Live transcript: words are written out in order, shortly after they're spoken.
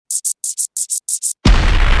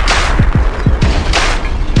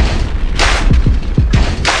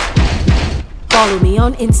Follow me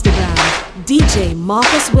on Instagram, DJ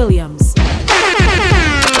Marcus Williams.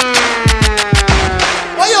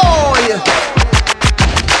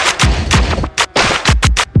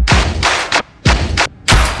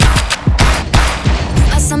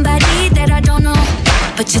 Somebody that I don't know,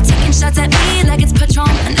 but you're taking shots at me like it's Patron,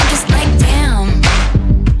 and I'm just like, damn,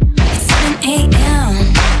 it's 7 a.m.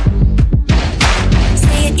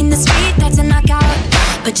 Say it in the street, that's a knockout,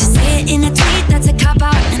 but you say it in a tweet, that's a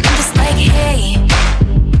cop-out, and I'm just like, hey,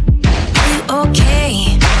 are you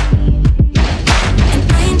okay? And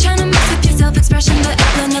I ain't tryna mess with your self-expression, but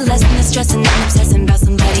I've learned a lesson that's stressing, I'm obsessing about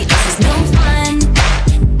somebody else is no fun.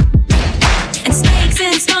 And snakes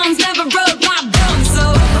and stones never broke my bones,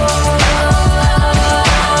 so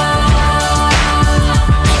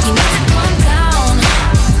you need to calm down.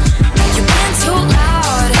 You're being too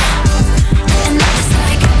loud, and I'm just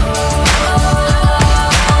like,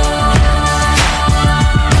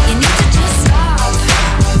 you need to just stop.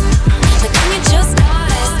 But can you just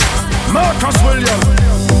not? Marcus Williams.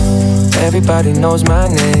 Everybody knows my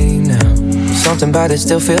name now. Something about it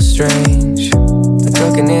still feels strange.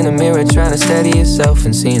 Looking in the mirror, trying to steady yourself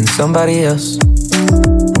and seeing somebody else.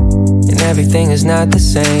 And everything is not the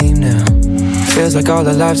same now. Feels like all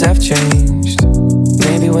our lives have changed.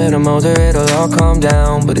 Maybe when I'm older it'll all calm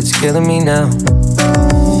down, but it's killing me now.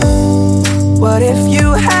 What if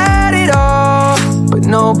you had it all, but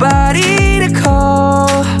nobody to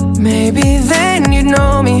call? Maybe then you'd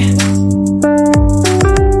know me.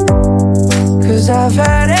 Cause I've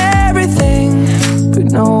had everything,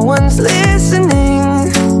 but no one's listening.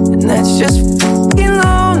 And that's just f***ing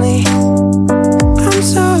lonely. I'm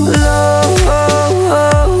so lonely.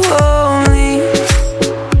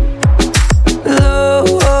 Lonely.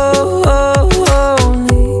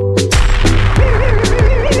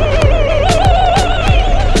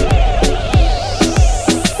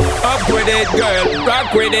 Up with it, girl.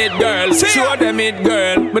 Rock with it, girl. Show them it,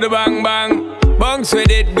 girl. With a bang bang. Bounce with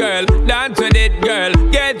it, girl. Dance with it, girl.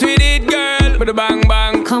 Get with it, girl. With a bang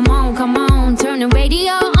bang. Come on, turn the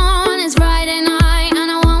radio on. It's Friday night and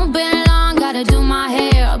I won't be long. Gotta do my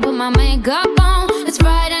hair, put my makeup on. It's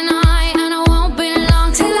Friday night and I won't be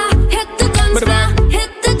long till I hit the dance floor, hit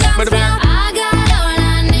the dance floor. I got all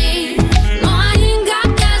I need. No, I ain't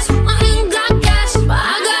got cash, but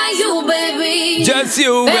I got you, baby. Just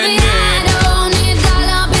you baby, and me. I don't need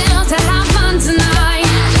dollar bills to have fun tonight.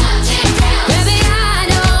 Baby, I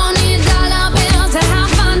don't need dollar bills to have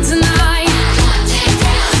fun tonight.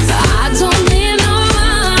 I don't need no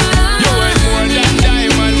money. You ain't more than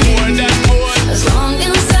diamond, more than gold. As long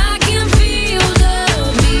as I can feel the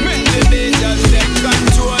beat. Make the beat just take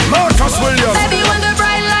control. Marcus Williams. Baby, when the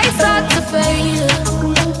bright lights start to fade,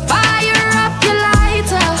 fire up your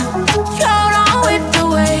lighter, float on with the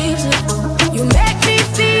waves. You make me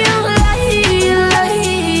feel like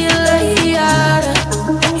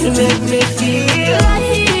you make me feel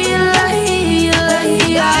like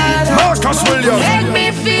Marcus Williams. make me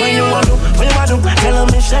feel. When you want to, tell a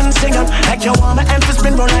mission singer. Like you want my end to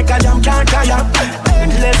spin, run like a jam can't tire.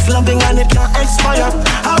 Endless loving and it can't expire.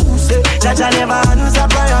 How say that I never answer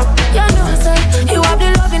prayer. You know, say, you have the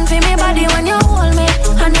loving for me body when you hold me.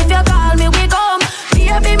 And if you call me, we come.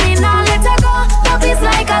 Baby, me now let her go. Love is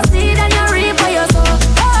like a seed and you reap what you sow.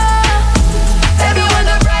 Baby, when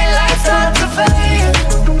the bright lights start to fade,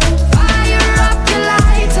 fire up your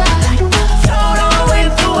lighter, float on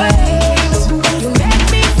with the waves. You make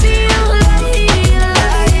me feel like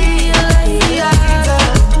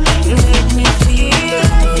you make me feel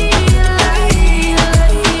like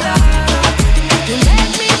you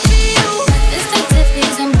make me feel. It's like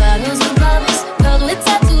Tiffany's and bottles of bubbles filled with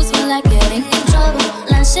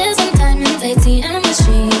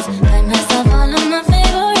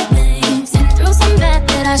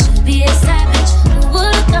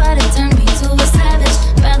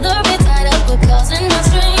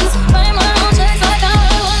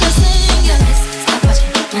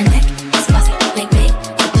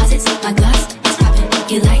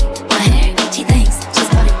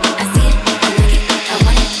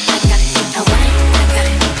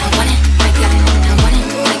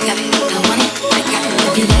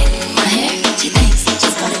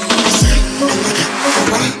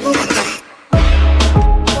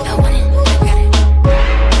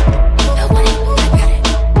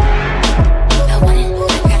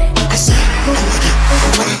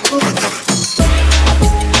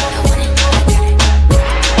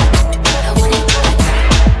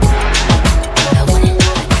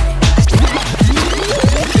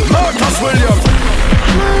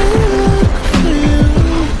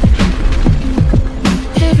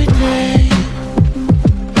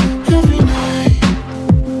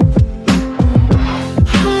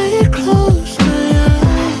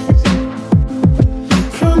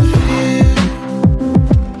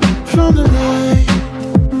on the line.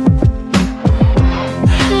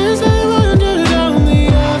 As I wander down the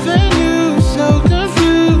avenue, so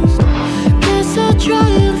confused. Guess I'll try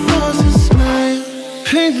and force a smile.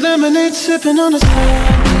 Pink lemonade sipping on the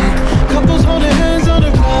side. Couples holding hands on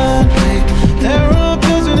the ground. They're all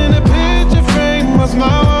posing in a picture frame as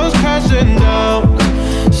my world's crashing down.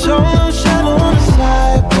 Solo shadow on the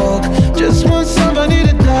sidewalk. Just want somebody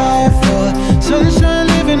to die for. Sunshine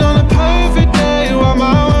living on a perfect day while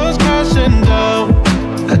my world's crashing down.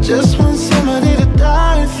 I just want somebody to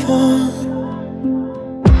die for.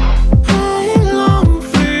 I long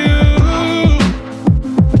for you.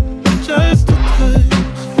 Just a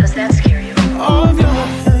touch. Does that scare you? Of your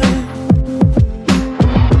hand.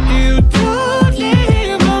 You don't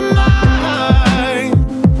leave my mind.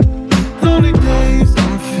 Lonely days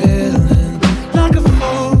I'm feeling like a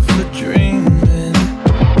fool for dreaming.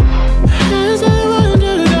 As I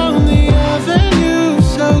wander down the avenue,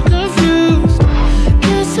 so confused.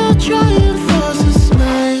 Guess I'll try and force a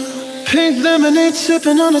smile. Pink lemonade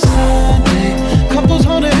sipping on the Sunday. Couples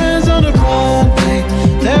holding hands on the runway.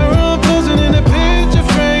 They're all posing in a picture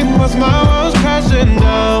frame as my world's crashing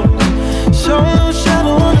down. Solo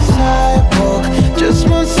shadow on the sidewalk. Just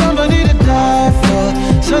want somebody to die for.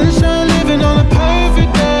 Sunshine living on a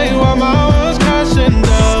perfect day while my world's crashing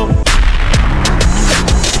down.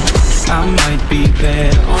 I might be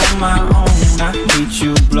better on my own. I hate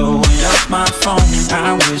you blowing up my phone.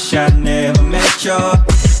 I wish I'd never met you.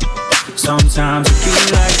 Sometimes it be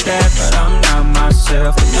like that, but I'm not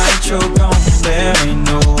myself. The night you're gone, there ain't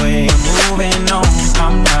no way I'm moving on.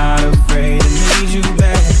 I'm not afraid to need you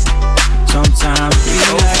back. Sometimes we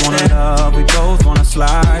both wanna love, we both wanna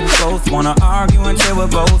slide, we both wanna argue until we're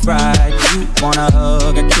both right. You wanna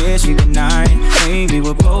hug and kiss you goodnight. Maybe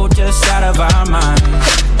we're both just out of our minds.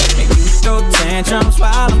 And you throw tantrums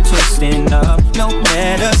while I'm twisting up. No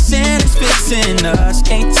medicine is fixing us.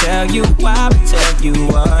 Can't tell you why, but tell you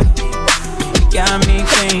what. You got me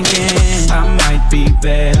thinking I might be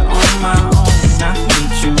better on my own. I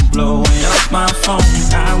hate you blowing up my phone.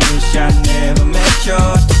 I wish I never met you.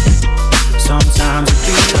 Sometimes it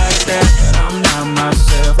be like that, but I'm not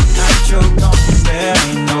myself. The night you're gone, there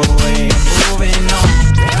ain't no way I'm moving on.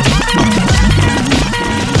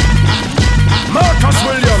 Marcus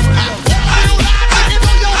Williams.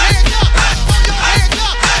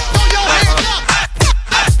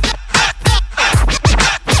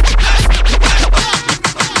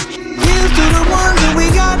 Here's to the ones that we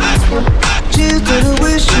got. Cheers to the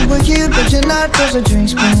wish you were here, but you're not. Cause the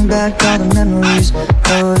drinks bring back all the memories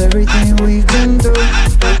of everything we've been through.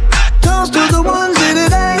 Toast to the ones here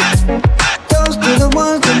today. Toast to the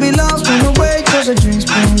ones that we lost on the way. Cause the drinks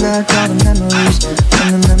bring back all the memories.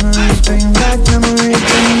 And the memories bring back, memories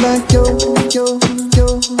bring back yo, yo,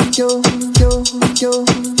 yo, yo, yo, yo,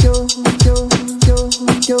 yo, yo, yo, yo,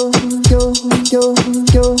 yo, yo,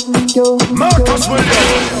 yo, yo. Marcus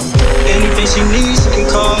Williams. Anything she needs, she can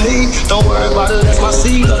call me. Don't worry about it, that's my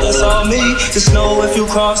seed, no, that's all me. Just know if you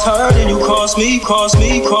cross her, then you cross me, cross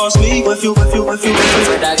me, cross me. If you.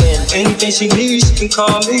 Anything she needs, she can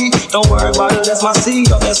call me. Don't worry about it, that's my seed,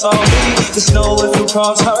 no, that's all me. Just know if you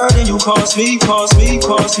cross her, then you cross me, cross me,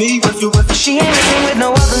 cross me. If you. She ain't messing with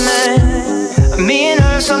no other man. Me and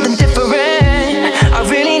her, something different. I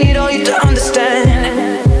really need all you to understand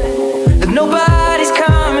that nobody's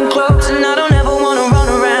coming close, and I don't ever wanna run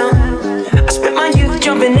around. I spent my youth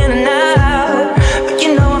jumping in and out, but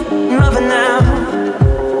you know I'm loving now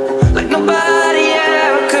like nobody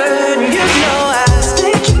ever could. You know I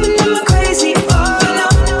stay tripping in my crazy. Oh no,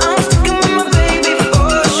 I'm sticking with my baby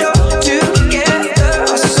for sure. Together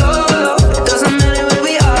or solo, it doesn't matter where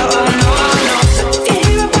we are. Oh no, no. So if you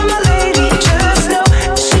hear about my lady, just know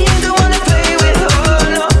she ain't the one to play with. Oh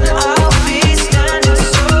no, I'll be standing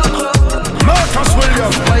so close. Marcus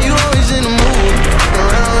Williams. Why you always in the mood?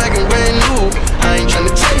 Around like I'm brand new. I ain't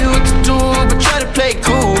tryna tell you what to do, but try to play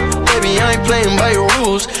cool. Baby, I ain't playing by your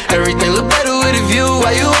rules. Everything look better with a view.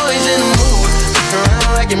 Why you always in the mood?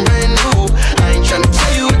 Around like I'm brand new. I ain't tryna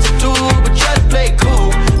tell you what to do, but try to play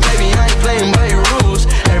cool. Baby, I ain't playing by your rules.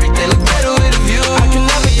 Everything look better with a view. I can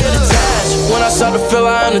never get attached. When I start to feel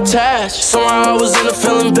I unattached, somehow I was in a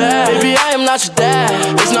feeling bad. Baby, I am not your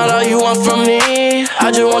dad. It's not all you want from me.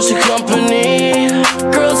 I just want your company.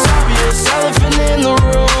 Girl, it's obvious, elephant in the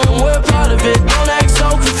room. We're part of it, don't act so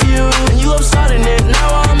confused. And you love starting it,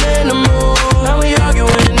 now I'm in the mood. Now we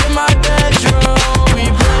arguing in my bedroom. We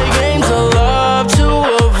play games of love to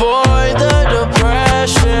avoid the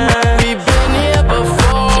depression. We've been here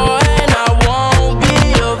before and I won't be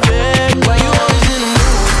a victim. Why you always in the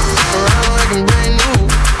mood? Around like I'm brand new.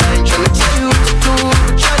 I ain't tryna tell you what to do,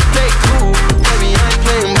 but try to play cool. Baby, I ain't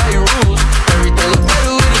playing by your rules.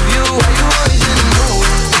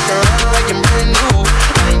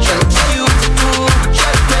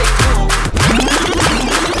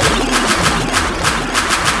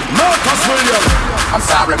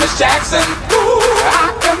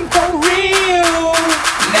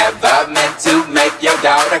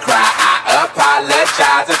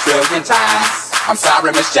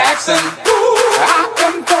 sorry, Miss Jackson. I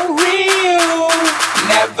am for real.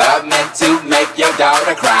 Never meant to make your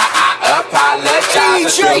daughter cry. I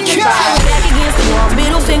apologize. Back against the wall,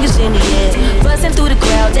 middle fingers in the air. Busting through the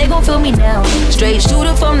crowd, they gon' feel me now. Straight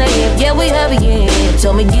shooter from the hip, yeah, we heavy, yeah.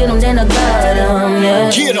 Told me get 'em, then I got 'em, yeah.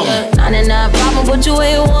 Get 'em. 99 problem, but you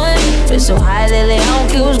ain't one. Been so high lately, I don't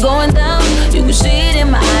care what's going down. You can see it in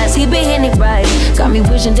my eyes, he been hitting it right. Got me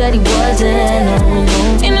wishing that he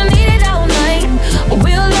wasn't, and I need it all night. A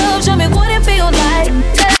real love, show me what it feels like.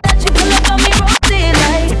 Let you pull up on me, roll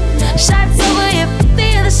like. Shots over if the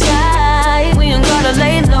other side. We ain't gotta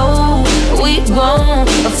lay low, we grown.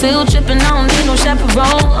 A field tripping, I don't need no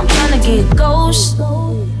chaperone. I'm tryna get ghost.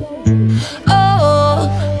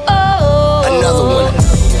 Another one.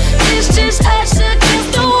 It's just us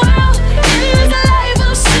against the world, and it's a life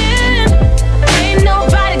of sin. Ain't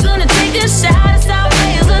nobody gonna take a shot. It's our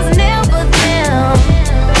way, it's never them.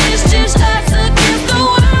 It's just us against the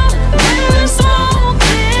world, and the smoke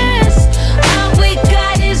clears. All we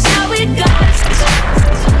got is all we got.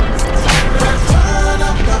 Return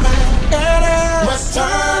up the man.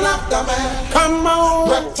 Return up the man. Come on.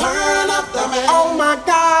 Return up the man. Oh my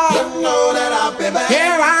God. You know that I'll be back.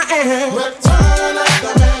 Here I am. Return up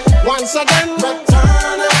the man. Once again.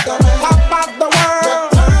 Return up the man. Top of the world.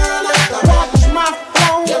 Return up the man. Watch my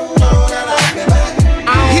phone. You know that I'll be back.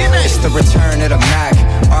 It's the return of the Mac.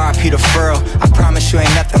 R.I.P. the Furl. I promise you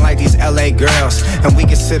ain't nothing like these LA girls. And we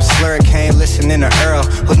can sip Slurricane, listening to Earl.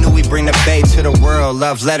 Who knew we bring the bay to the world?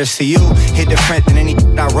 Love letters to you, hit different than any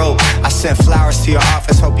I wrote. I sent flowers to your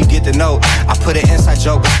office, hope you get the note. I put an inside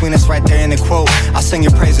joke between us right there in the quote. I'll sing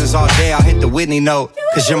your praises all day, I'll hit the Whitney note.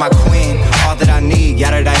 Cause you're my queen, all that I need,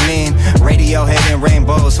 yada that I mean. Radiohead and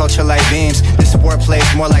rainbows, ultralight beams. This sport plays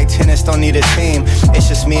more like tennis, don't need a team. It's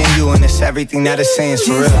just me and you and it's everything that it seems,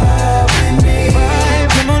 for real.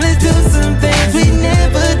 Come on, let's do some things we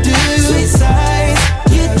never do. Sweet side,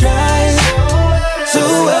 you drive. So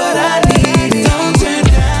what I need, don't turn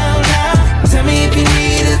down now. Tell me if you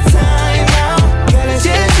need a time out. Girl, it's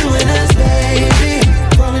just you and us, baby.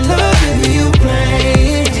 Fall in love with you play.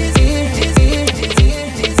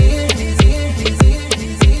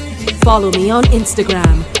 Follow me on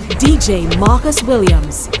Instagram, DJ Marcus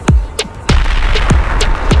Williams.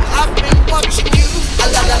 I've been watching you. La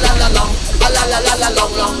la la la long. La la la la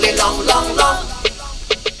long, long, long, long, long.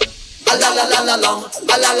 La la la la long.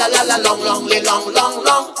 La la la la long, long, long, long,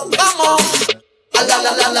 long. Come on. La la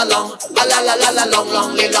la la long. La la la la long,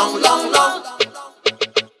 long, long, long, long.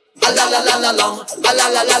 La la la la long. La la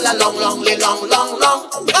la la long, long, long, long, long.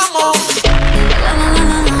 Come on.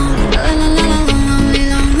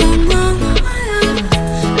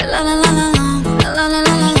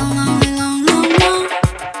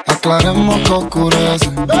 Aclaremos que oscurece,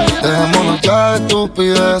 dejémonos ya de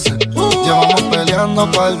estupideces. Llevamos peleando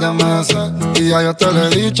un par de meses y ya yo te lo he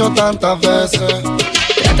dicho tantas veces.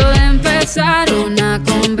 Trato de empezar una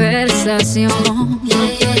conversación,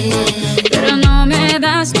 pero no me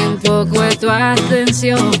das ni un poco de tu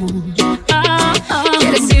atención.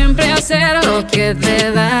 Quieres siempre hacer lo que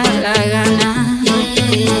te da la gana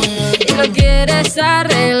y lo quieres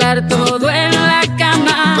arreglar todo en la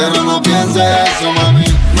cama. Pero no pienses eso, mami,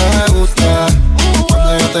 me gusta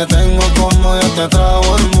cuando yo te tengo como yo te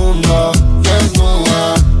trago el mundo.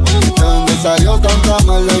 Desnuda, de donde salió tanta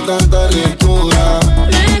maldad y tanta ricura.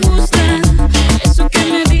 Me gusta eso que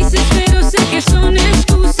me dices, pero sé que son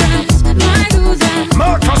excusas, no hay duda.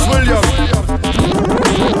 Marcus Williams.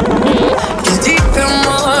 It's deep in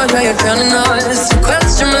my heart, now you're drowning us. You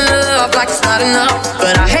question my love like it's not enough,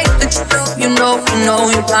 but I hate that you know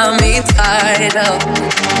you got me tied up.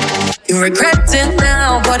 You regret it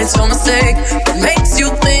now, but it's your mistake. What makes you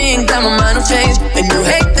think that my mind will change? And you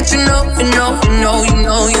hate that you know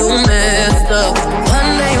you messed up.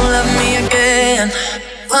 One day you'll love me again.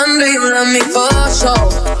 One day you'll love me for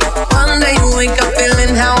sure. One day you wake up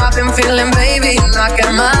feeling how I've been feeling, baby. You knock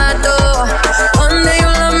at my door. One day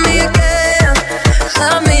you'll love me again.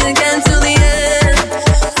 Love me again till the end.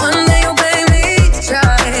 One day you'll pay me to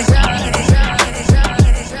try.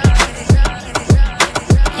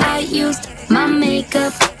 I used my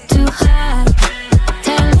makeup to hide,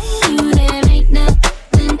 telling you there ain't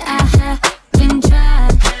nothing I haven't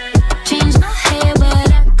tried. Changed my hair,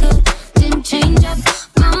 but I couldn't change up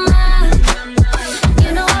my mind.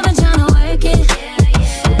 You know I've been trying to work it.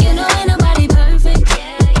 You know ain't nobody perfect.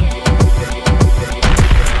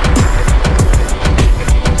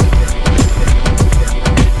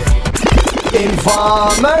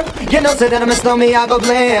 Informer, You know, say that I miss know me, I go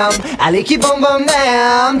blam. I like keep boom boom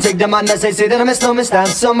damn. Take the man that say that I miss know me, stand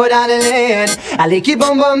somewhere down the lane. I like keep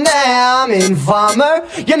boom boom damn. Informer,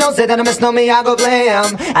 you know, say that I miss know me, I go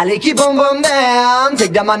blam. I like keep boom boom damn.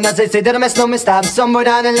 Take the man that say that I miss know me, stand somewhere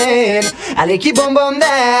down the lane. I like keep boom boom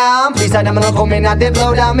damn. Please tell them I don't come in and they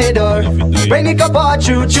blow down my door. Bring the cup out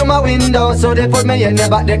through my window, so they put me in the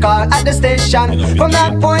back the car at the station. From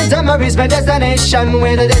that point on, I reach my destination.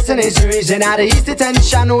 Where the destination region at the east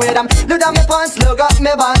detention. Where I'm look at my pants, look up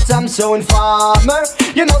my bottom. So informer,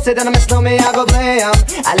 you know, say that I miss know me, I go blam.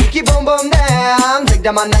 I like keep boom boom damn. Take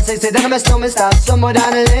the man that say that I miss know me, stop somewhere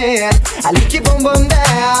down the lane. I like keep boom boom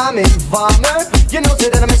damn. Informer, you know, say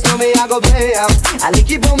that I miss know me, I go blam. I like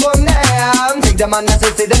keep boom boom damn. Take the man that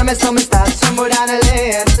say that I miss know me, stop somewhere down the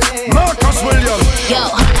lane. Marcus Williams. Yo,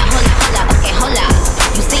 hola, okay, hola.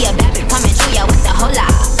 You see a bad bitch coming through ya with the hola.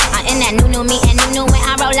 I'm in that new me and new when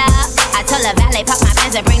I roll up. I told her valet pop my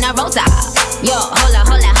pants and bring the rosa. Yo, hola,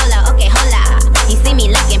 okay, hola. He see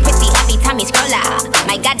me looking pretty every time he scroll up.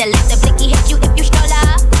 My God, the left the blicky hit you if you stroll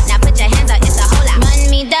up. Now put your hands up, it's a hola.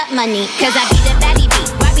 Run me the money, cause I be the baddie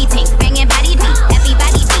beat. Barbie tank, banging body beat.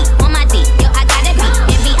 Everybody beat, on my D. Yo, I gotta be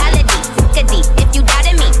in reality. Good D, if you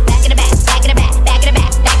doubted me, back in the back, back in the back, back in the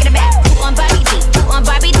back, back in the back. Who on Barbie D? Who on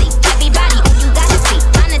Barbie D? Everybody, who you gotta see,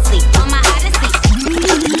 honestly, on my odyssey.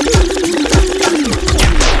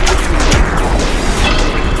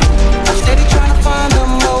 I'm steady trying to find a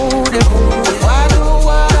motive. Why do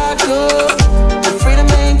what I do? The freedom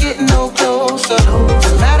ain't getting no closer. No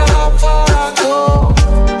matter how far I go,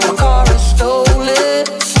 my car is stolen.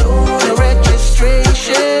 The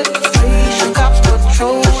registration, cops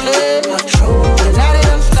patrolling. And now they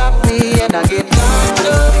done stop me and I get locked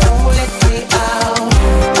up. They won't let me out.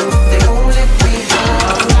 They won't let me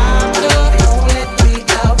out. Locked up. They won't let me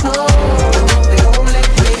out. No, they won't let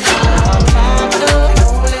me out. Locked up. They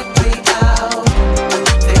won't let me out.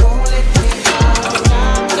 They won't let me out.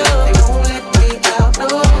 Locked up. They won't let me out. No.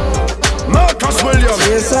 Marcus Williams.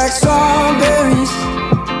 It's like strawberries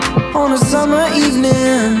on a summer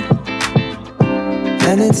evening,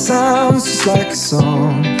 and it sounds just like a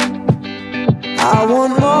song. I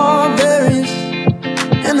want more berries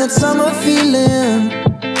and that summer feeling.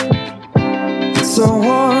 It's so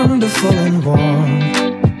wonderful and warm.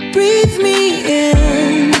 Breathe me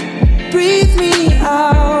in, breathe me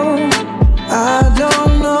out. I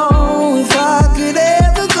don't know if I could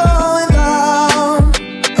ever go without.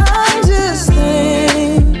 I'm just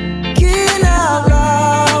thinking out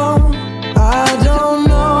loud. I don't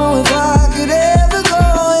know if I could ever go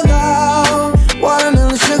without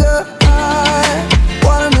watermelon sugar high,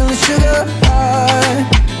 watermelon sugar high,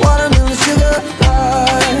 watermelon sugar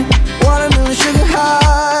high, watermelon sugar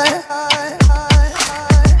high.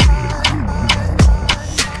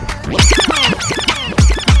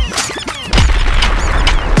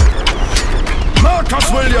 Marcus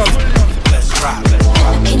Williams. Let's rock.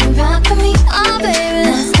 Can you rock with me? Oh baby,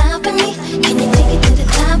 let's stop with me. Can you take it to the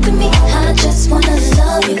top with me? I just wanna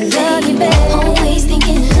love you, baby. Always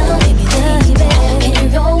thinking love you, baby. Can you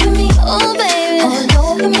roll with me? Oh baby,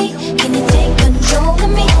 all over me. Can you take control of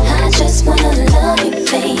me? I just wanna love you,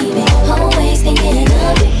 baby. Always thinking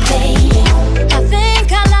of you, baby. I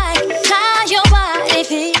think I like how your body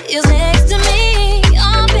feels next to me.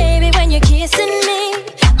 Oh baby, when you're kissing me.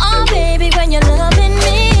 Oh baby, when you're loving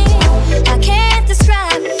me. I can't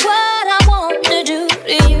describe what I want to do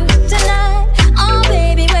to you tonight. Oh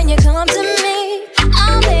baby, when you come to me,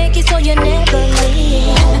 I'll make it so you never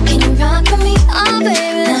leave. Can you rock with me? Oh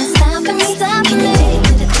baby, now stop with me, stop with me. Can you take it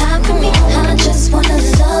to the top with me? I just wanna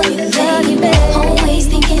love you, baby. Always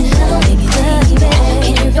thinking love you, baby.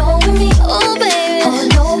 Can you roll with me? Oh baby,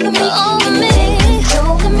 all over me, over me.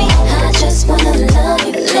 Control of me, I just wanna love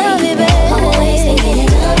you, baby. Always thinking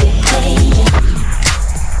of you, baby.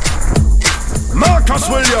 Marcus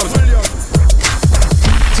Williams.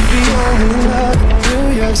 To be young in love in New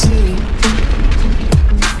York City.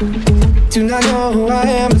 Do not know who I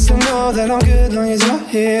am, but still know that I'm good long as you're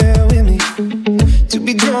here with me. To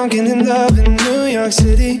be drunk and in love in New York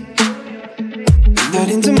City. Night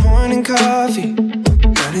into morning coffee,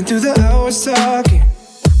 running through the hours talking.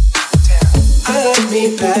 I like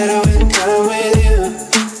me better when I'm with you.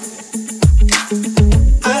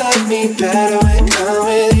 I like me better when I'm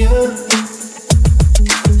with you.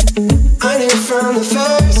 I knew from the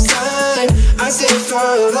first time I stayed for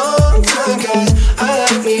a long time, 'cause I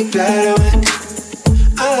like me better when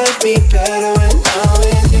I'm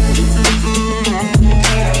with you.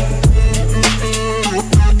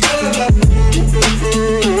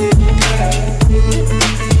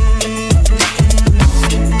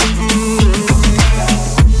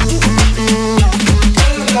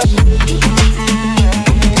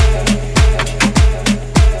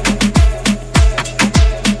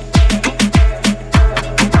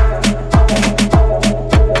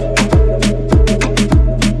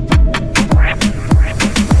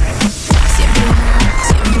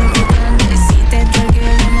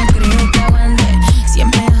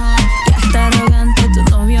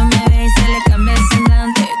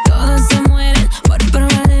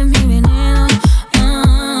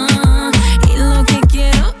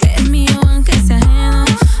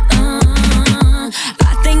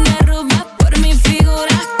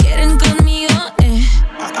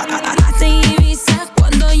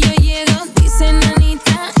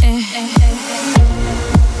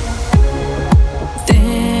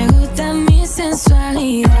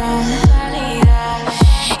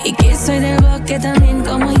 que también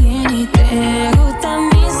como Jenny te gusta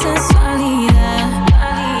mi sensualidad.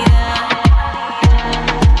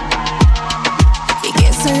 Y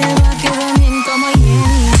que sepa que también como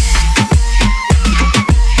Jenny.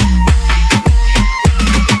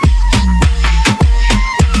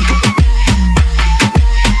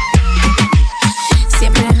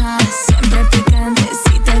 Siempre hot, siempre picante.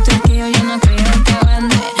 Si te toqueo yo no creo que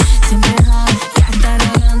aguante. Siempre hot, ya está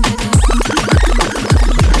arrogante.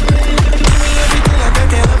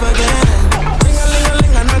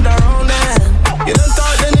 You don't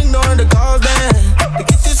talk, then ignore the calls, then. The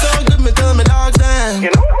kiss is so good, me tell me dogs, then. You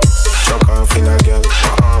know? Chuck off in a girl,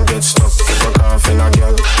 my arm gets stuck. Chuck off in a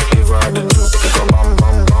girl, give her the juke. You go bam,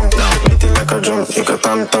 bam, bam. Now beat it like a drum. You go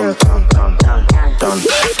tam, tam, tam. Dun,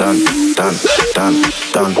 dun, dun, dun,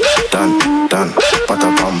 dun, dun, dun. Pata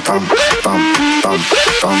pam, pam, pam, pam, pam,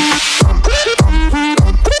 pam, pam, pam.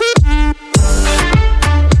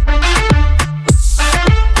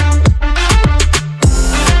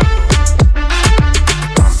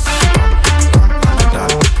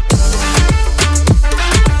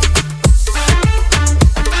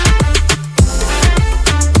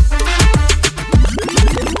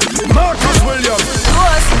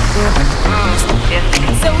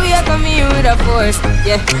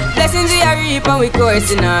 Yeah, blessings we are reap and we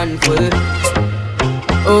coursing on full.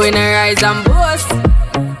 Oh, we not rise and boast.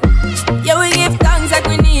 Yeah, we give thanks like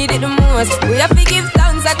we need it the most. We have to give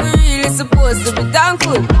thanks like we really supposed to be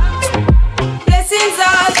thankful. Blessings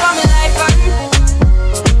all for my life and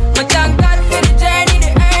my thank God for the journey,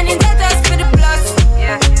 the earnings, not just for the plus.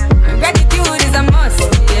 Yeah, and gratitude is a must.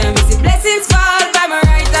 Yeah, we see blessings fall by my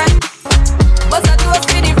right hand. But I toast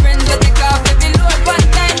for the friends that take off every load. One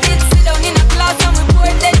time did sit down in a class and we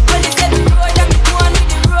poured dead when they said the road and we go on with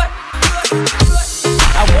the road.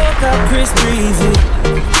 I woke up Chris Breezy.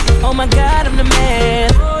 Oh my God, I'm the man.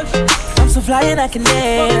 I'm so fly and I can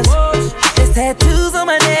dance. There's tattoos on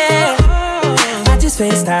my neck. I just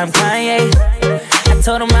FaceTime Kanye. I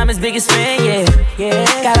told him I'm his biggest fan,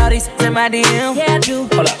 yeah. Got all these in my DM. Yeah, I do.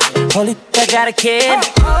 Hold up, holy, I got a kid.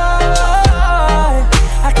 Oh,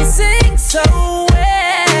 I can sing so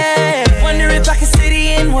well. Wonder if I can say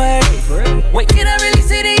the N-word. Wait, can I really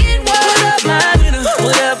say the N-word? What up, my winner?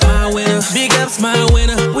 What up, my winner? Big ups, my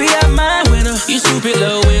winner. We are my winner. You stupid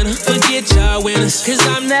little winner. Forget y'all winners. Cause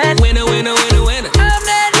I'm that winner, winner, winner, winner. I'm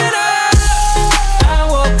that winner. I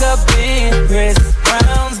woke up in Chris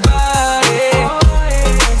Brown's body.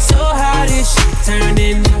 So how this shit turned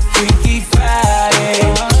into Freaky Friday.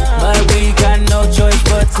 But we got no choice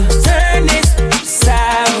but to turn this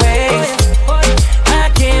sideways. I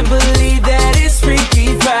can't believe that it's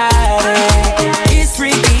Freaky Friday. It's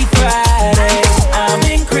Freaky Friday. I'm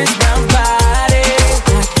in Chris Brown's body.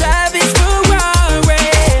 I drive his Ferrari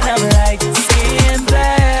and I'm like skin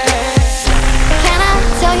black. Can I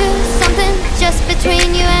tell you something just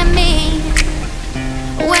between you and me?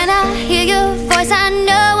 When I hear your voice, I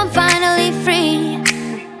know I'm finally free.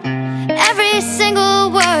 Every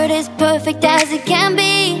single word is perfect as it can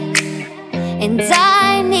be, and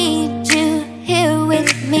I need you here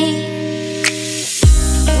with me.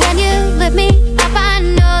 When you lift me up, I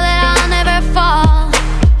know that I'll never fall.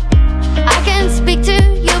 I can speak to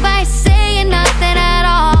you by saying nothing at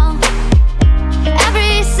all.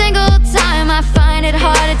 Every single time I find it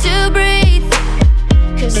harder to breathe,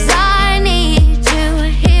 'cause I need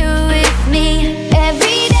you here with me.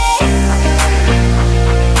 Every day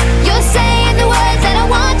you're saying the words that I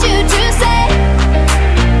want you to say.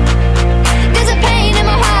 There's a pain in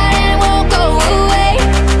my heart and it won't go away.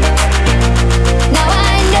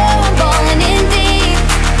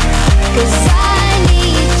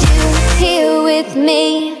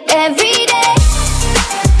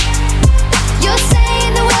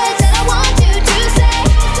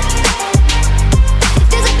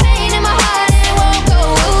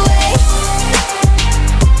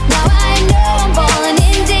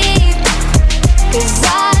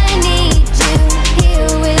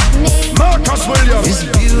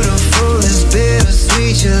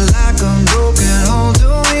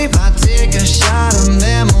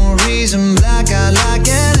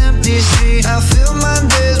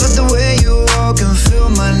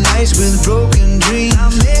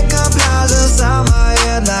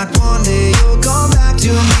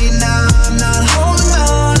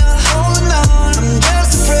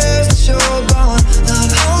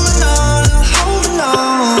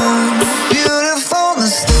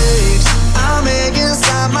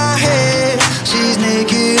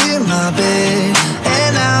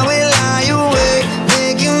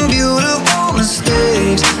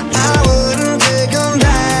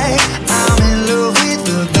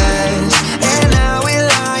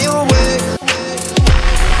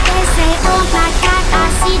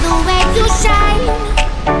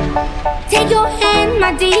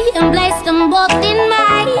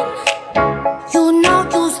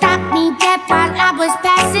 was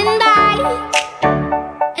passing by,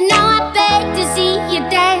 and now I beg to see you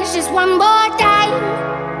dance just one more time.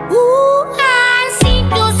 Ooh, I see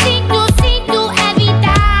you every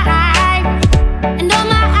time. And oh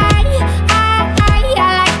my, I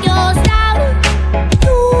like your style.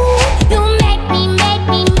 You make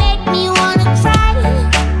me wanna cry.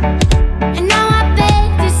 And now I beg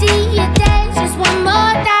to see you dance just one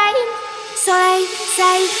more time. So they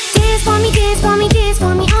say, dance for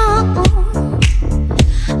me, oh.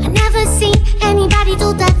 I never seen anybody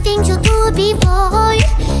do the things you do before.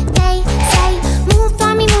 They say, move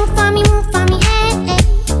for me, eh.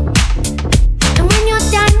 And when you're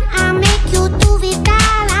done, I'll make you do it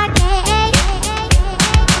all again.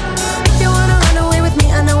 If you wanna run away with me,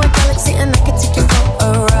 I know a galaxy and I can take you for a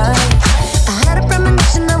ride. I had a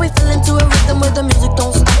premonition that we fell into a rhythm where the music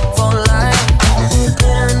don't stop for life.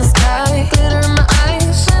 Glitter in the sky, glitter in my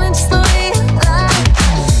eyes, shining just the way you like.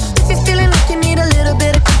 If you're feeling like you need a little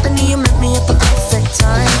bit of company, you met me at the perfect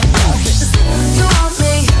time. You want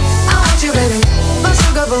me, I want you, baby. My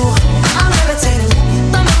sugar boo, I'm levitating.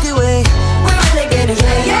 The Milky Way, we're renegading.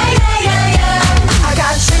 Yeah. I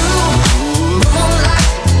got you, moonlight,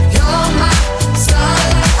 you're my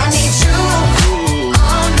starlight. I need you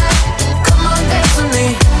all night. Come on, dance with me.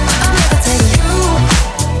 I'm levitating. You,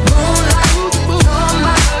 moonlight, you're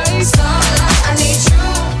my starlight. I need you.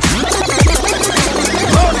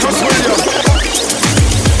 Marcus Williams.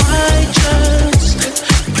 I just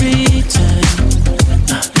pretend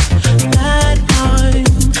that I'm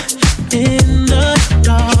in the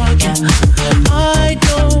dark. I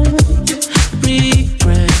don't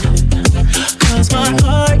regret, 'cause my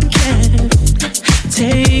heart can't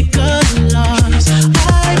take a loss.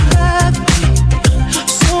 I'd rather be,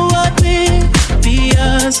 so what will be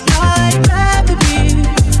us? I'd rather be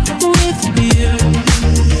with you.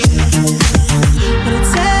 When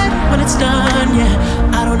it's said, when it's done,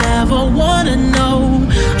 yeah, I don't ever wanna know.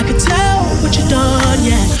 I can tell what you've done,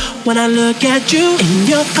 yeah. When I look at you in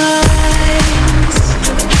your eyes,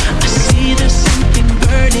 I see there's something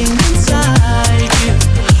burning inside you.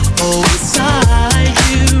 Oh, inside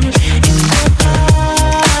you. In your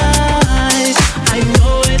eyes, I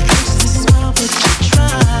know it looks too small, but you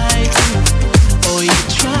try to. Oh, you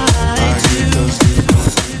try to.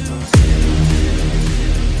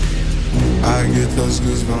 I get those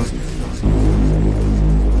goosebumps.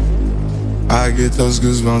 I get those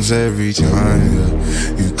goosebumps every time, yeah.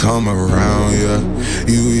 You come around, yeah.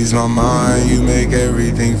 You ease my mind, you make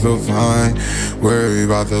everything feel fine. Worry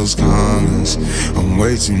about those comments, I'm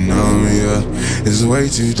way too numb, yeah. It's way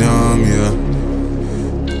too dumb, yeah.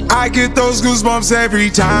 I get those goosebumps every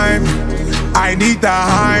time. I need the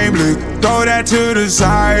Heimlich, throw that to the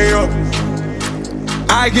side, yeah.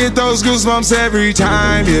 I get those goosebumps every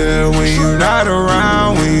time, yeah. When you're not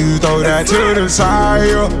around, when you throw that to the side,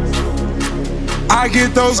 yeah. I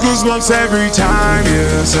get those goosebumps every time,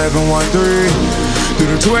 yeah. 713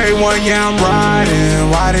 through the 281, yeah, I'm riding.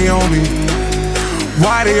 Why they on me?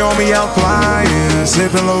 Why they on me? I'm flying,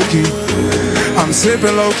 sipping low key. I'm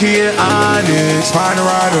sipping low key at Onyx, find a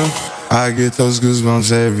rider. I get those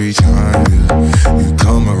goosebumps every time, yeah. You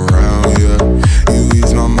come around, yeah. You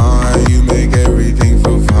ease my mind, you make everything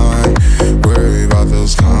feel fine. Worry about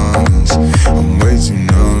those comments, I'm way too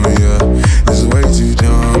numb, yeah. It's way too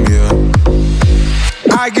dumb, yeah.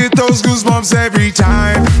 I get those goosebumps every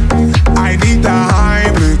time. I need the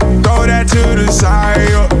Heimlich, throw that to the side,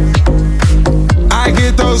 yeah. I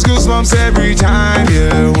get those goosebumps every time,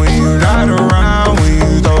 yeah. When you're not around, when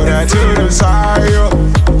you throw that to the side, yeah.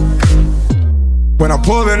 When I'm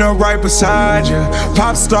pulling up right beside you,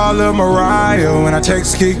 pop star Lil Mariah. When I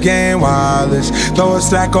text Kick Game Wireless, throw a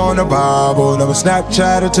stack on the Bible. Never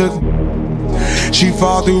Snapchat or took. She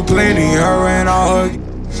fall through plenty, her and all her.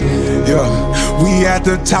 Yeah, we at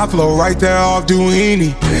the top floor, right there off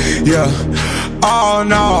Duini. Yeah, oh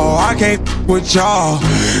no, I can't with y'all.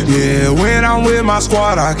 Yeah, when I'm with my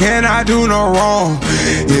squad, I cannot do no wrong.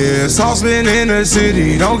 Yeah, saucepan in the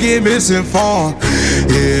city, don't get misinformed.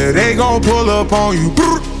 Yeah, they gon' pull up on you.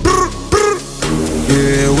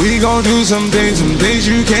 Yeah, we gon' do some things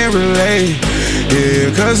you can't relate. Yeah,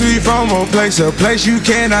 'cause we from a place you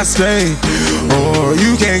cannot stay. Or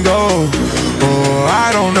you can't go, or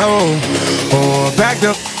I don't know, or back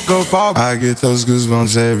the go fall. I get those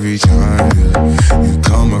goosebumps every time, yeah. You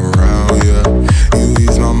come around, yeah. You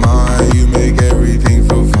ease my mind, you make everything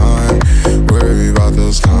feel fine. Worry about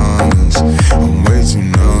those comments, I'm way too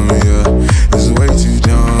numb, yeah. It's way too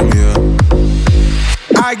dumb, yeah.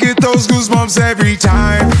 I get those goosebumps every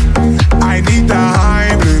time. I need the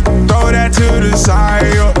Heimlich, throw that to the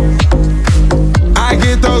side, yeah. I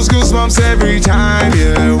get those goosebumps every time,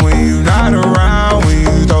 yeah. When you're not around,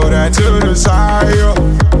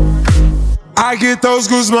 I get those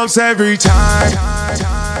goosebumps every time.